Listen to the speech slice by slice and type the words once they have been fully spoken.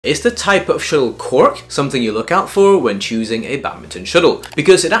Is the type of shuttle cork something you look out for when choosing a badminton shuttle?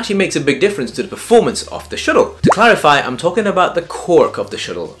 Because it actually makes a big difference to the performance of the shuttle. To clarify, I'm talking about the cork of the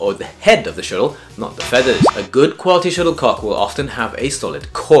shuttle, or the head of the shuttle, not the feathers. A good quality shuttlecock will often have a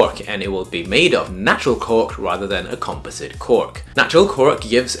solid cork, and it will be made of natural cork rather than a composite cork. Natural cork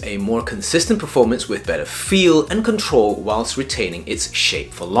gives a more consistent performance with better feel and control whilst retaining its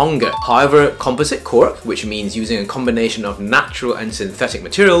shape for longer. However, composite cork, which means using a combination of natural and synthetic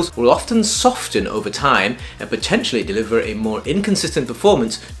materials, will often soften over time and potentially deliver a more inconsistent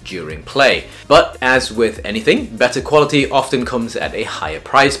performance during play. But as with anything, better quality often comes at a higher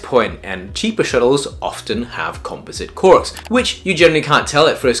price point, and cheaper shuttles often have composite corks, which you generally can't tell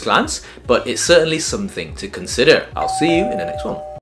at first glance, but it's certainly something to consider. I'll see you in the next one.